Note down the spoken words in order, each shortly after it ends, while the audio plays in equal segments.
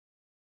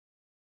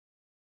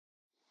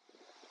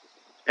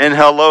And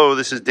hello,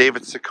 this is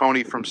David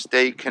Ciccone from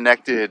Stay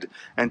Connected,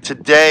 and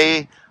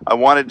today I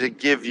wanted to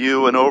give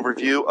you an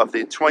overview of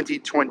the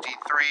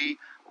 2023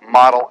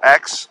 Model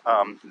X.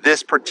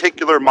 This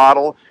particular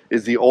model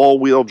is the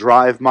all-wheel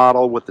drive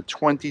model with the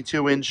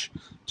 22-inch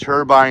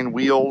turbine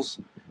wheels.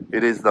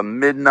 It is the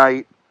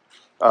midnight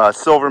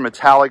silver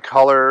metallic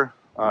color.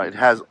 It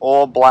has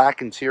all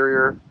black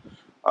interior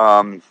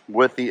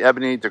with the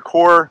ebony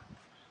decor.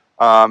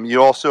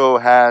 You also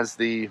has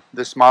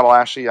this model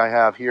actually I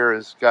have here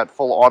has got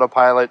full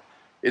autopilot.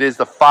 It is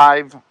the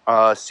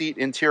 5-seat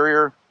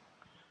interior,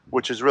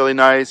 which is really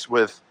nice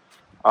with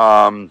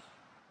the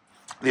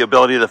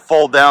ability to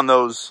fold down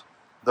those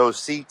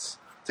seats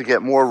to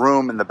get more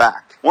room in the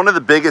back. One of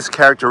the biggest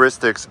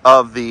characteristics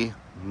of the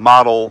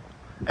Model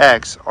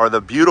X are the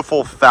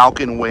beautiful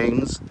falcon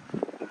wings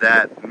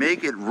that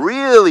make it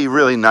really,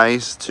 really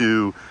nice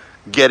to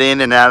get in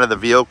and out of the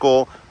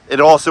vehicle. It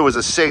also is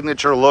a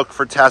signature look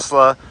for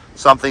Tesla,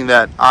 something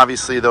that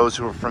obviously those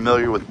who are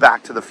familiar with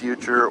Back to the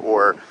Future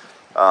or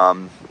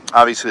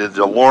obviously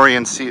the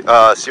DeLorean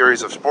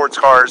series of sports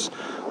cars.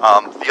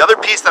 The other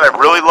piece that I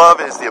really love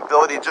is the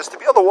ability just to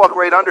be able to walk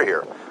right under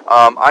here.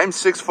 I'm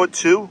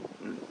 6'2",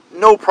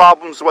 no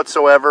problems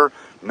whatsoever,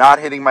 not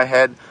hitting my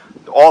head.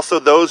 Also,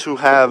 those who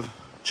have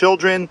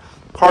children,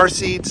 car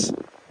seats,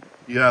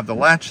 you have the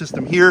latch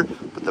system here,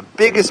 but the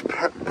biggest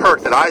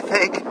perk that I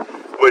think,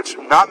 which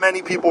not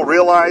many people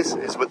realize,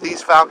 is with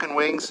these Falcon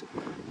wings,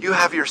 you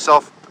have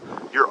yourself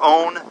your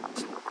own,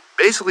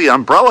 basically,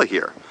 umbrella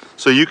here.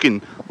 So you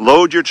can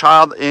load your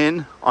child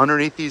in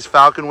underneath these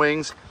Falcon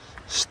wings,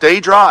 stay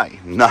dry,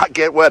 not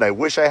get wet. I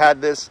wish I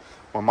had this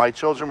when my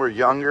children were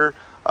younger,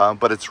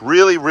 but it's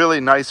really,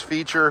 really nice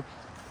feature.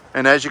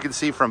 And as you can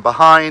see from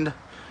behind,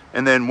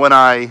 and then when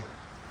I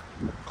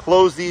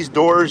close these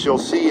doors, you'll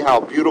see how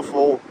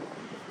beautiful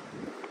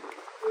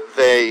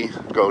they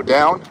go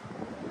down.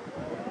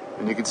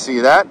 And you can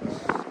see that.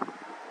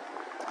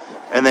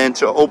 And then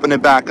to open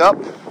it back up,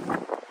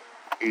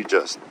 you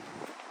just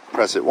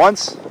press it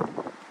once,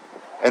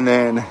 and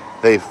then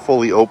they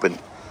fully open.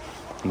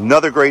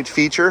 Another great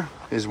feature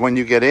is when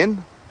you get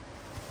in.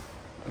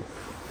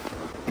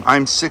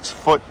 I'm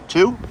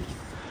 6'2".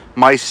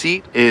 My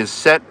seat is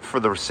set for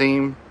the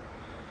same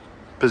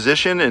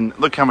position, and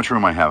look how much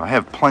room I have. I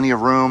have plenty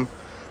of room.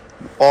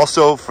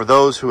 Also, for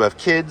those who have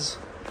kids,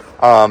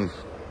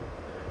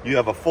 you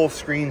have a full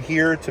screen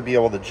here to be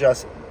able to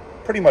adjust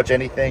pretty much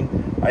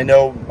anything. I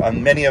know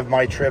on many of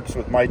my trips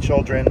with my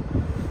children,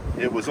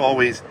 it was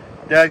always,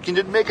 Dad, can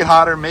you make it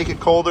hotter, make it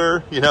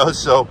colder? You know,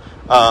 so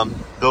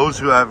those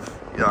who have,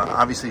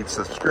 obviously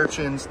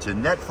subscriptions to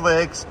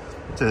Netflix,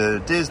 to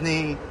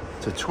Disney,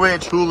 to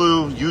Twitch,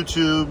 Hulu,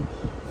 YouTube,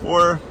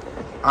 or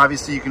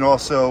obviously you can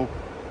also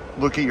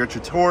look at your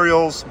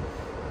tutorials.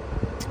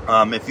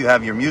 If you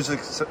have your music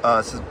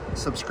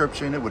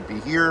subscription, it would be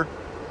here.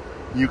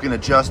 You can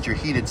adjust your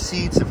heated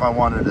seats if I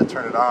wanted to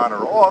turn it on or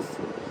off.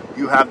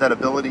 You have that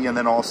ability, and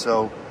then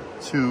also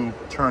to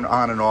turn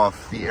on and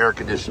off the air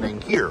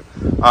conditioning here.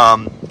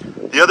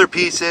 The other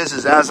piece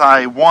is as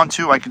I want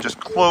to, I can just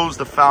close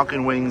the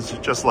Falcon wings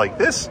just like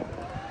this,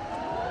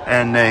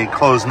 and they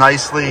close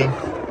nicely.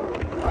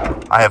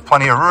 I have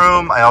plenty of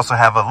room. I also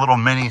have a little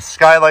mini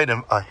skylight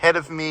ahead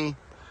of me,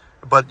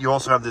 but you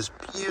also have this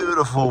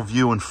beautiful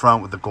view in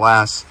front with the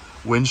glass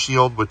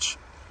windshield, which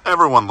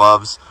everyone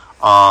loves.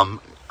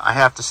 I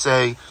have to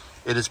say,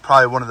 it is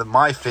probably one of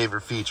my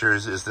favorite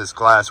features is this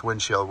glass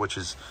windshield, which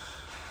is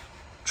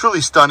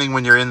truly stunning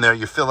when you're in there.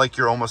 You feel like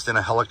you're almost in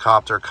a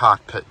helicopter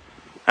cockpit.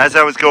 As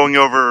I was going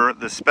over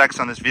the specs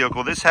on this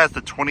vehicle, this has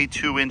the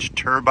 22-inch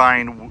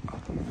turbine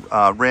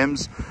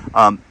rims.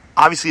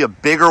 Obviously, a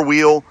bigger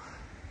wheel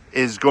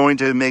is going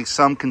to make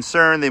some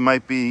concern. They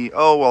might be,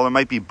 oh, well, it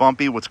might be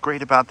bumpy. What's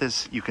great about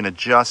this, you can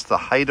adjust the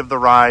height of the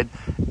ride,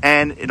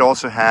 and it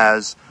also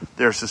has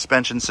their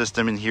suspension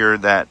system in here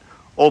that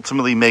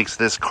ultimately makes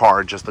this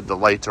car just a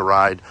delight to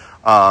ride.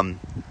 Not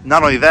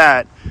only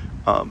that,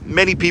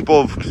 many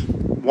people have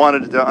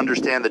wanted to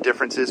understand the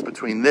differences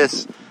between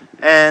this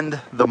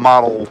and the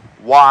Model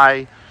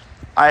Y.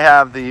 I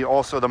have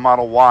also the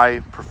Model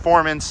Y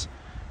Performance,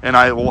 and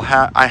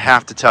I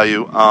have to tell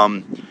you,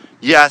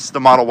 yes,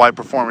 the Model Y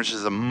Performance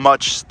is a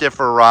much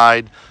stiffer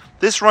ride.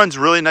 This runs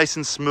really nice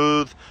and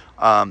smooth.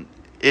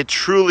 It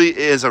truly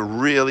is a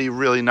really,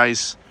 really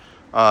nice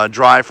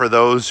drive for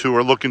those who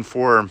are looking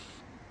for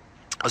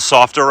a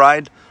softer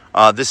ride.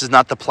 This is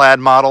not the plaid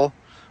model,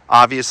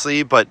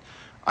 obviously, but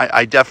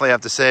I definitely have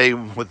to say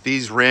with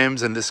these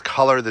rims and this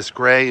color, this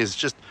gray,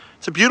 it's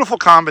a beautiful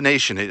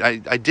combination.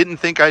 I didn't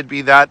think I'd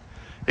be that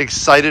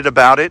excited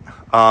about it.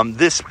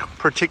 This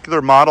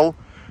particular model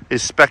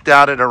is spec'd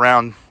out at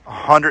around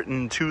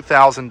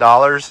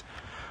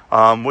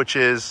 $102,000, which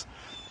is,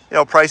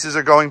 prices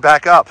are going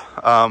back up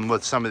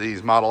with some of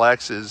these Model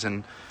X's,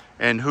 and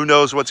who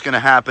knows what's going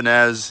to happen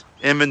as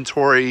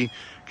inventory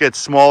gets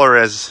smaller,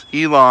 as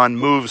Elon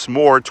moves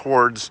more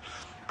towards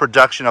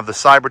production of the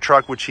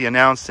Cybertruck, which he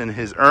announced in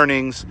his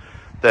earnings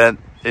that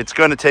it's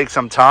going to take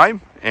some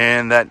time,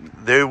 and that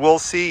they will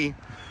see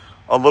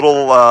a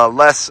little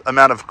less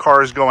amount of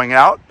cars going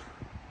out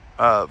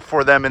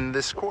for them in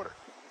this quarter.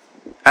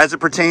 As it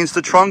pertains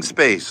to trunk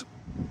space,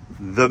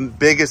 the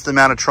biggest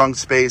amount of trunk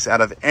space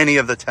out of any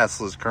of the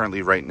Teslas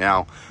currently right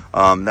now,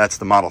 that's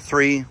the Model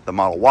 3, the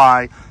Model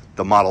Y,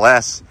 the Model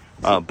S,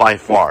 by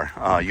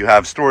far. You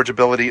have storage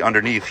ability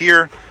underneath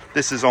here.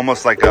 This is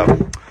almost like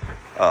a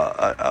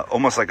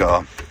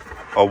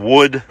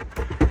wood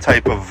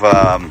type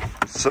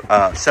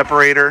of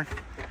separator.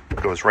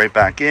 Goes right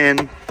back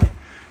in.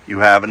 You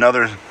have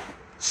another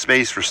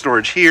space for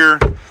storage here.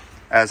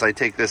 As I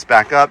take this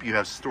back up, you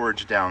have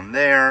storage down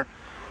there.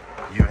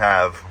 You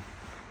have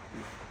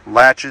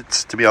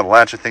latchets to be able to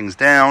latchet things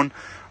down.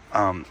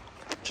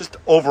 Just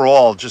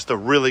overall, just a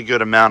really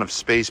good amount of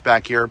space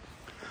back here.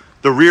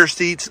 The rear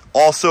seats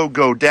also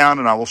go down,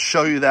 and I will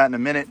show you that in a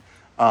minute.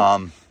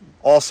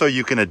 Also,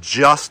 you can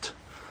adjust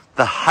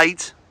the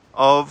height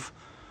of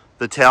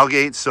the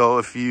tailgate. So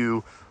if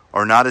you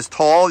are not as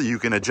tall, you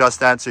can adjust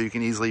that so you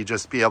can easily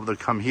just be able to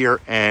come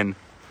here and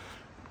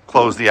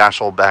close the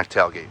actual back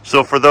tailgate.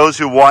 So for those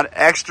who want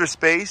extra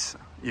space,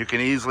 you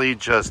can easily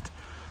just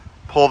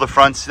pull the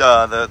front,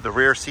 the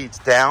rear seats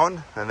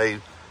down,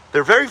 and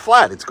they're very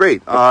flat. It's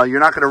great. You're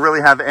not going to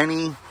really have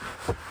any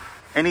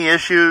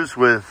issues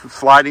with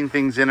sliding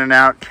things in and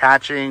out,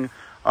 catching.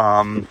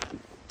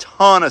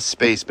 Ton of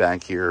space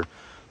back here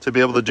to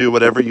be able to do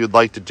whatever you'd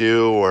like to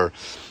do, or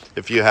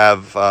if you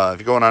have if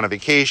you're going on a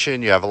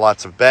vacation, you have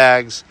lots of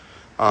bags.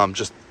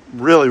 Just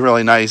really,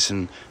 really nice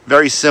and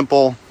very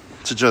simple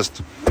to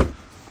just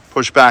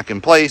push back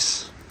in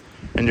place,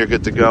 and you're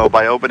good to go.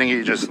 By opening it,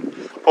 you just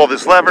pull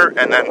this lever,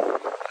 and then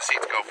the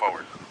seats go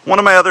forward. One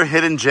of my other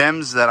hidden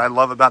gems that I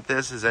love about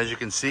this is, as you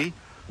can see,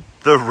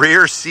 the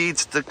rear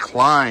seats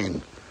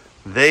decline.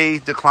 They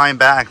decline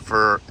back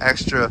for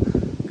extra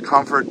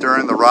comfort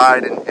during the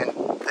ride, and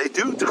they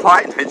do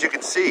decline, as you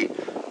can see,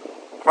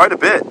 quite a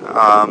bit.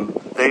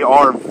 They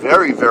are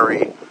very,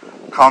 very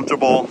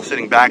comfortable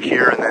sitting back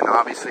here, and then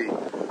obviously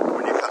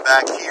when you come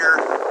back here,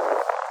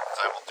 as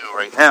I will do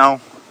right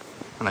now,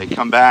 and I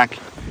come back,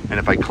 and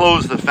if I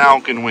close the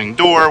Falcon Wing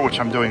door, which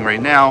I'm doing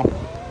right now,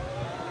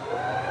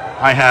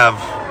 I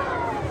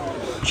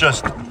have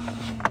just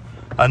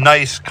a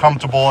nice,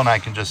 comfortable, and I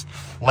can just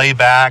lay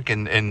back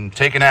and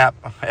take a nap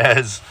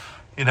as,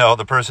 you know,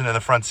 the person in the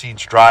front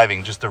seat's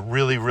driving. Just a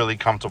really, really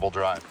comfortable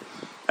drive.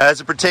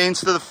 As it pertains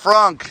to the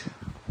front,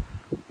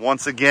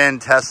 once again,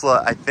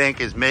 Tesla, I think,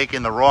 is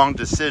making the wrong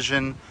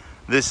decision.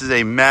 This is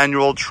a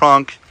manual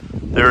trunk.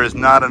 There is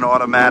not an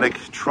automatic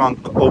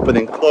trunk open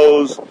and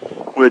close,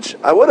 which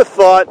I would have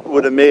thought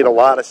would have made a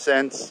lot of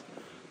sense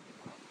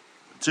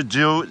to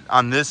do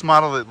on this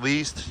model. At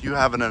least you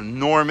have an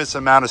enormous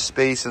amount of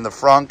space in the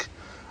front.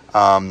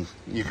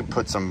 You can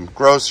put some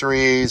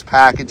groceries,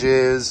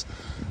 packages,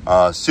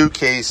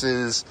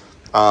 suitcases.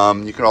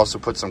 You can also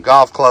put some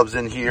golf clubs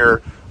in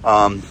here.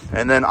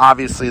 And then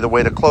obviously the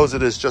way to close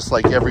it is just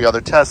like every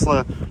other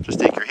Tesla. Just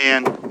take your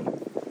hand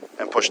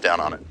and push down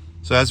on it.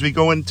 So as we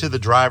go into the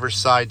driver's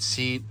side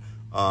seat,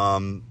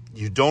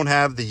 you don't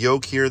have the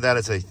yoke here. That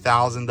is a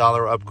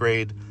 $1,000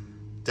 upgrade.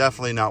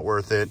 Definitely not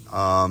worth it.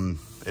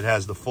 It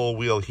has the full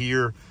wheel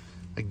here.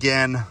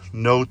 Again,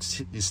 no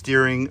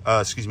steering,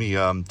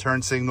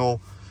 turn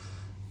signal,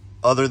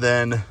 other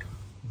than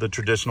the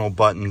traditional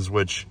buttons,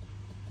 which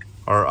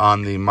are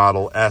on the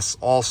Model S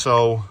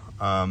also.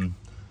 I'm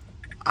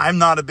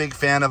not a big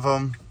fan of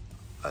them.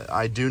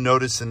 I do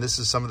notice, and this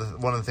is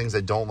one of the things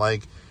I don't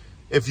like,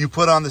 if you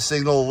put on the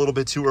signal a little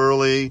bit too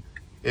early,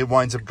 it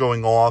winds up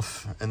going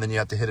off, and then you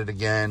have to hit it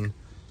again.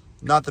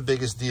 Not the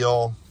biggest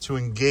deal. To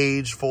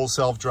engage full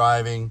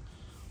self-driving,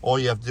 all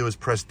you have to do is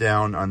press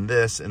down on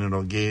this, and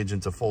it'll engage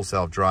into full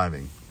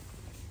self-driving.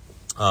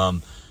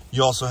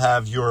 You also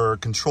have your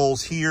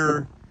controls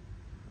here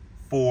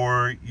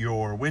for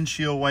your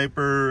windshield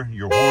wiper,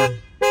 your horn.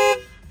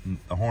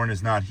 The horn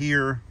is not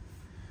here.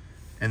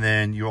 And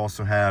then you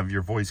also have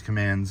your voice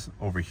commands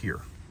over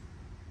here.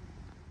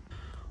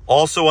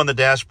 Also on the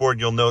dashboard,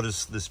 you'll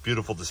notice this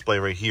beautiful display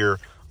right here.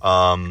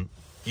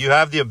 You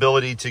have the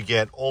ability to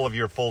get all of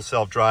your full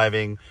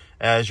self-driving.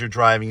 As you're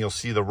driving, you'll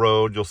see the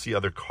road, you'll see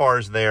other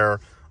cars there.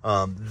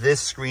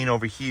 This screen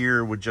over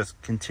here would just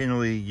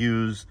continually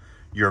use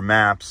your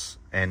maps,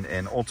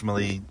 and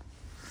ultimately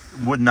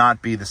would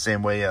not be the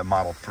same way a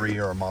Model 3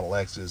 or a Model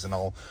X is. And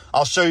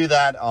I'll show you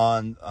that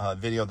on a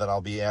video that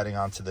I'll be adding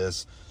onto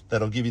this.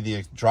 That'll give you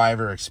the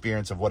driver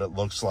experience of what it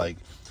looks like.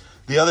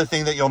 The other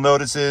thing that you'll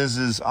notice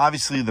is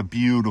obviously the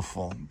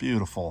beautiful,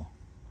 beautiful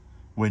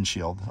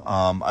windshield.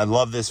 I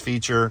love this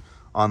feature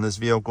on this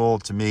vehicle.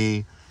 To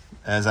me,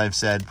 as I've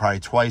said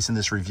probably twice in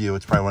this review,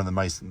 it's probably one of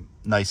the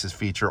nicest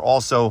feature.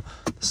 Also,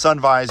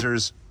 sun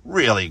visors,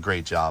 really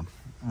great job.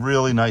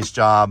 Really nice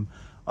job.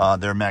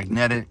 They're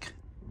magnetic,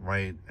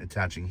 right,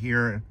 attaching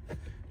here.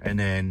 And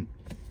then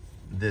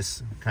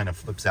this kind of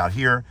flips out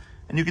here.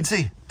 And you can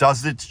see,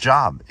 does its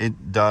job.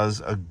 It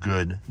does a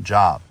good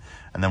job.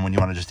 And then when you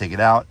want to just take it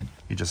out,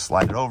 you just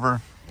slide it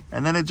over,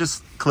 and then it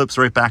just clips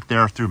right back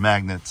there through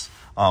magnets,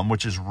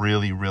 which is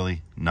really,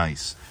 really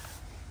nice.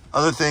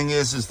 Other thing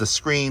is the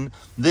screen.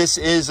 This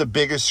is a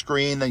bigger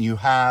screen than you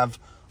have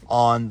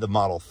on the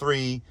Model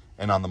 3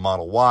 and on the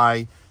Model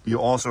Y. You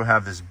also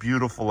have this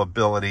beautiful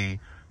ability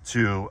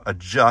to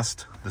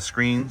adjust the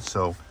screen.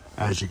 So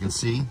as you can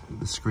see,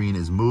 the screen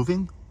is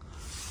moving.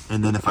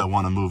 And then if I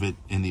want to move it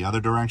in the other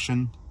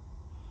direction,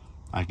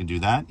 I can do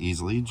that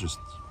easily. Just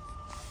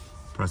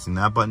pressing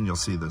that button, you'll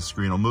see the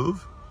screen will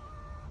move.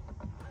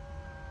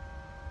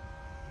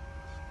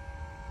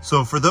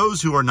 So for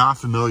those who are not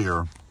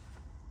familiar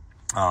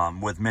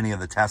with many of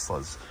the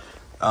Teslas,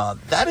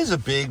 that is a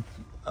big,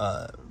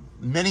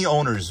 many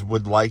owners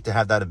would like to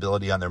have that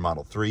ability on their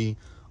Model 3,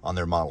 on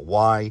their Model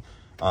Y,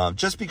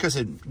 just because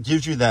it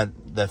gives you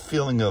that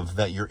feeling of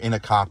that you're in a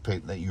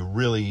cockpit, that you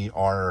really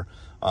are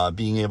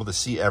being able to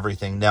see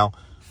everything. Now,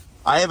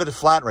 I have it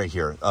flat right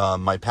here.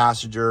 My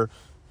passenger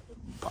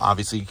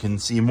obviously can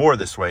see more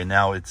this way.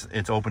 Now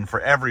it's open for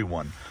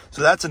everyone.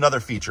 So that's another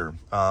feature.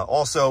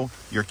 Also,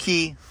 your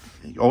key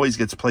always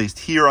gets placed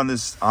here on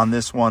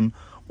this one,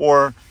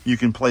 or you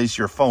can place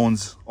your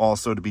phones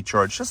also to be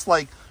charged, just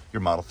like your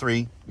Model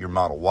 3, your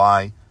Model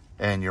Y,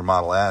 and your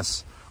Model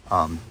S.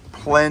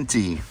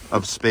 Plenty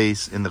of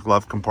space in the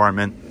glove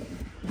compartment.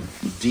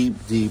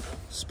 Deep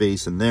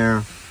space in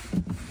there.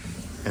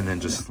 And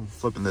then just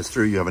flipping this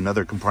through, you have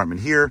another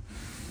compartment here.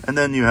 And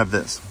then you have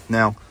this.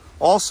 Now,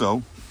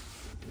 also,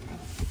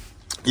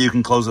 you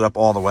can close it up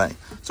all the way.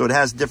 So it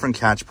has different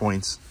catch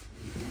points,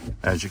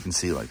 as you can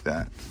see, like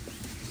that.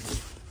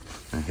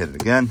 And hit it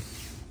again.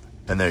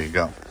 And there you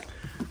go.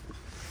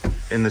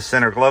 In the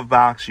center glove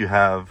box, you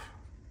have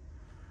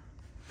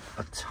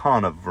a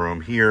ton of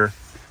room here.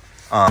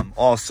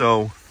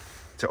 Also,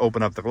 to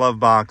open up the glove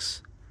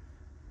box,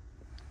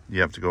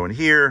 you have to go in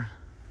here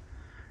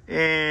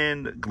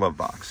and glove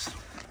box.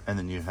 And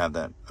then you have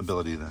that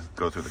ability to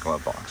go through the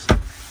glove box.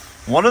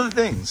 One of the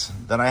things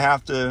that I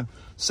have to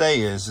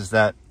say is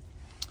that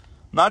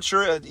I'm not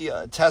sure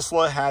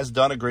Tesla has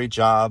done a great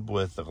job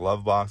with the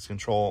glove box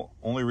control.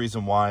 Only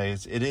reason why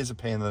is it is a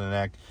pain in the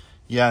neck.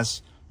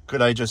 Yes,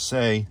 could I just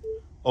say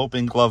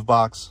open glove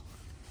box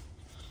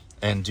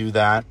and do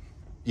that?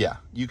 Yeah,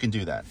 you can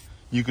do that.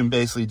 You can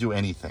basically do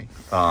anything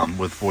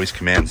with voice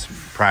commands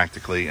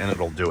practically, and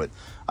it'll do it.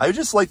 I would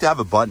just like to have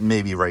a button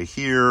maybe right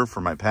here for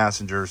my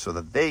passenger so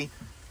that they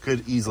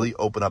could easily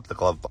open up the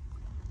glove box.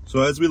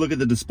 So as we look at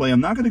the display,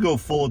 I'm not going to go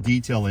full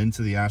detail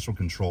into the actual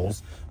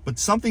controls, but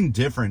something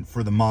different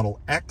for the Model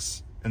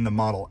X and the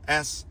Model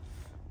S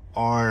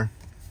are,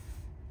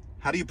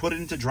 how do you put it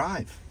into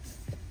drive?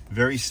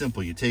 Very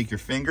simple. You take your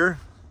finger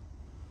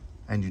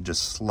and you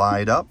just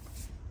slide up,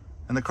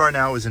 and the car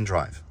now is in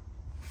drive.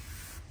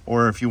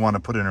 Or if you want to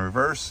put it in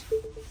reverse,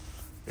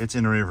 it's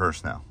in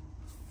reverse now.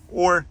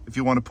 Or if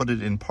you want to put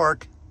it in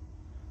park,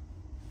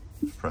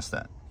 press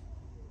that.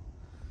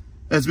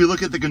 As we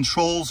look at the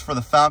controls for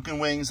the Falcon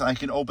Wings, I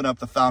can open up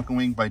the Falcon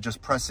Wing by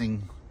just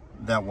pressing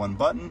that one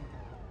button,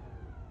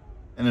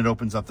 and it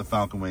opens up the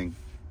Falcon Wing.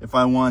 If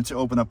I want to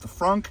open up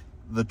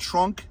the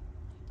trunk,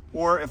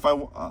 or if I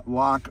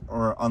lock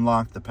or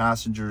unlock the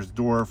passenger's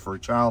door for a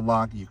child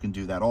lock, you can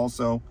do that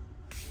also.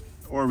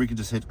 Or we can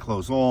just hit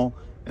close all,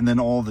 and then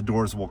all the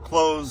doors will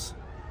close,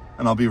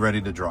 and I'll be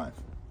ready to drive.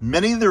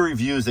 Many of the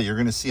reviews that you're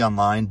going to see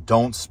online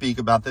don't speak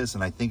about this,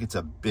 and I think it's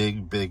a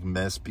big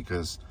miss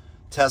because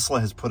Tesla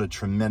has put a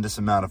tremendous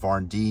amount of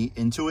R&D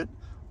into it,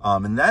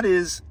 and that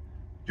is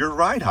your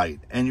ride height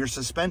and your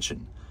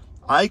suspension.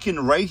 I can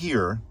right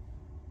here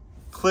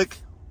click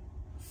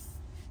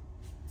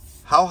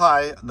how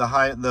high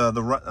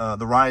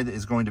the ride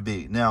is going to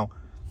be. Now,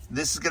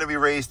 this is going to be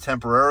raised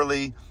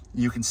temporarily.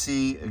 You can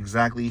see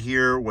exactly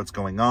here what's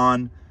going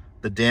on.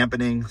 The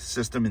dampening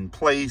system in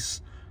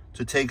place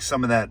to take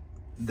some of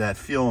that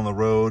feel on the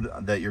road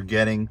that you're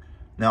getting.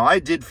 Now, I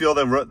did feel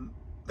that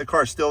the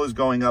car still is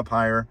going up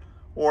higher,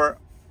 or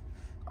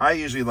I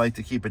usually like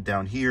to keep it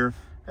down here.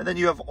 And then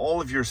you have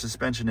all of your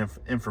suspension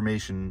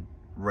information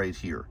right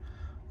here.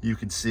 You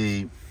can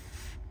see,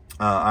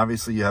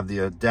 obviously you have the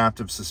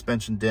adaptive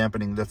suspension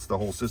dampening. That's the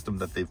whole system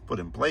that they've put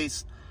in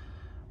place.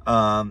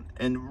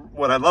 And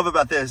what I love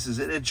about this is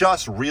it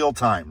adjusts real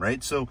time,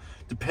 right? So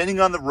depending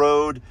on the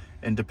road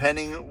and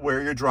depending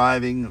where you're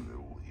driving,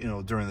 you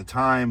know, during the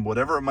time,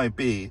 whatever it might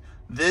be,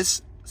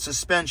 this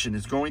suspension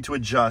is going to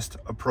adjust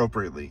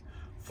appropriately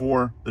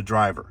for the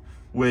driver,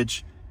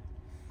 which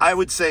I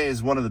would say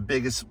is one of the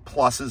biggest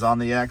pluses on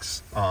the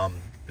X.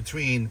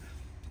 Between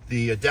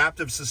the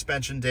adaptive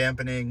suspension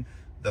dampening,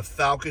 the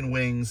Falcon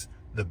Wings,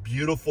 the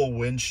beautiful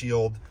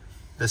windshield,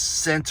 the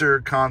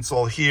center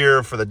console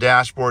here for the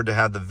dashboard to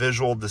have the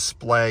visual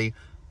display.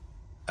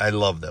 I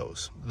love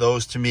those.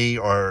 Those to me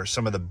are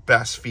some of the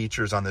best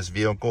features on this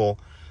vehicle.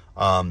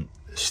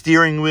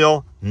 Steering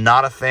wheel,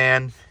 not a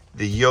fan.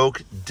 The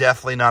yoke,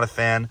 definitely not a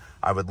fan.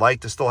 I would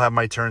like to still have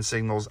my turn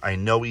signals. I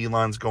know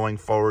Elon's going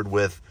forward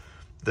with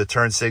the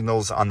turn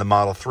signals on the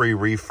Model 3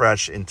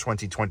 refresh in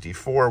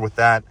 2024 with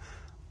that.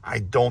 I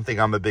don't think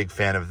I'm a big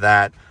fan of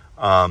that.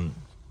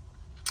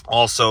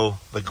 Also,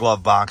 the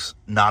glove box,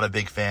 not a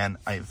big fan.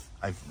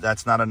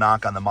 That's not a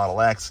knock on the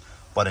Model X,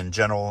 but in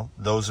general,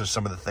 those are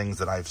some of the things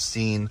that I've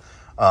seen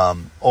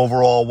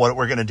Overall, what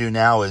we're going to do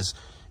now is,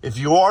 if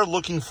you are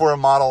looking for a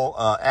Model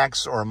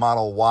X or a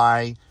Model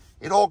Y,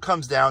 it all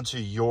comes down to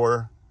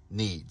your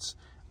needs.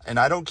 And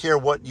I don't care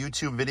what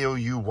YouTube video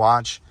you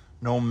watch,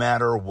 no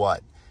matter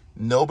what.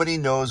 Nobody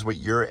knows what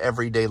your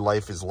everyday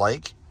life is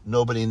like.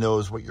 Nobody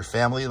knows what your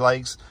family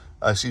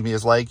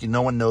is like.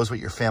 No one knows what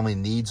your family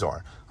needs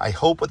are. I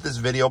hope what this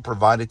video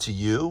provided to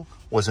you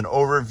was an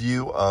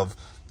overview of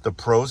the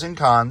pros and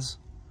cons.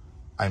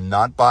 I'm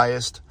not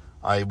biased.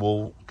 I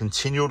will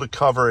continue to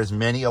cover as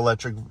many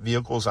electric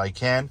vehicles as I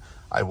can.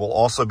 I will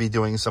also be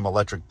doing some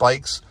electric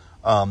bikes.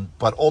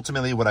 But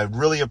ultimately, what I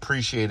really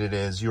appreciated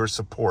is your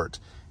support.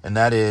 And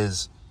that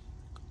is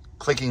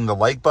clicking the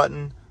like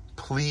button.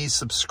 Please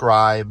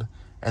subscribe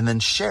and then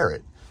share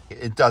it.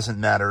 It doesn't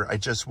matter. I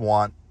just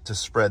want to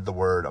spread the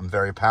word. I'm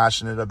very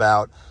passionate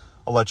about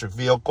electric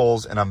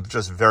vehicles, and I'm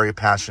just very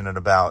passionate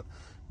about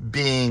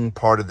being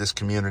part of this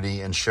community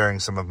and sharing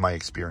some of my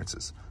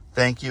experiences.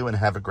 Thank you and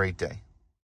have a great day.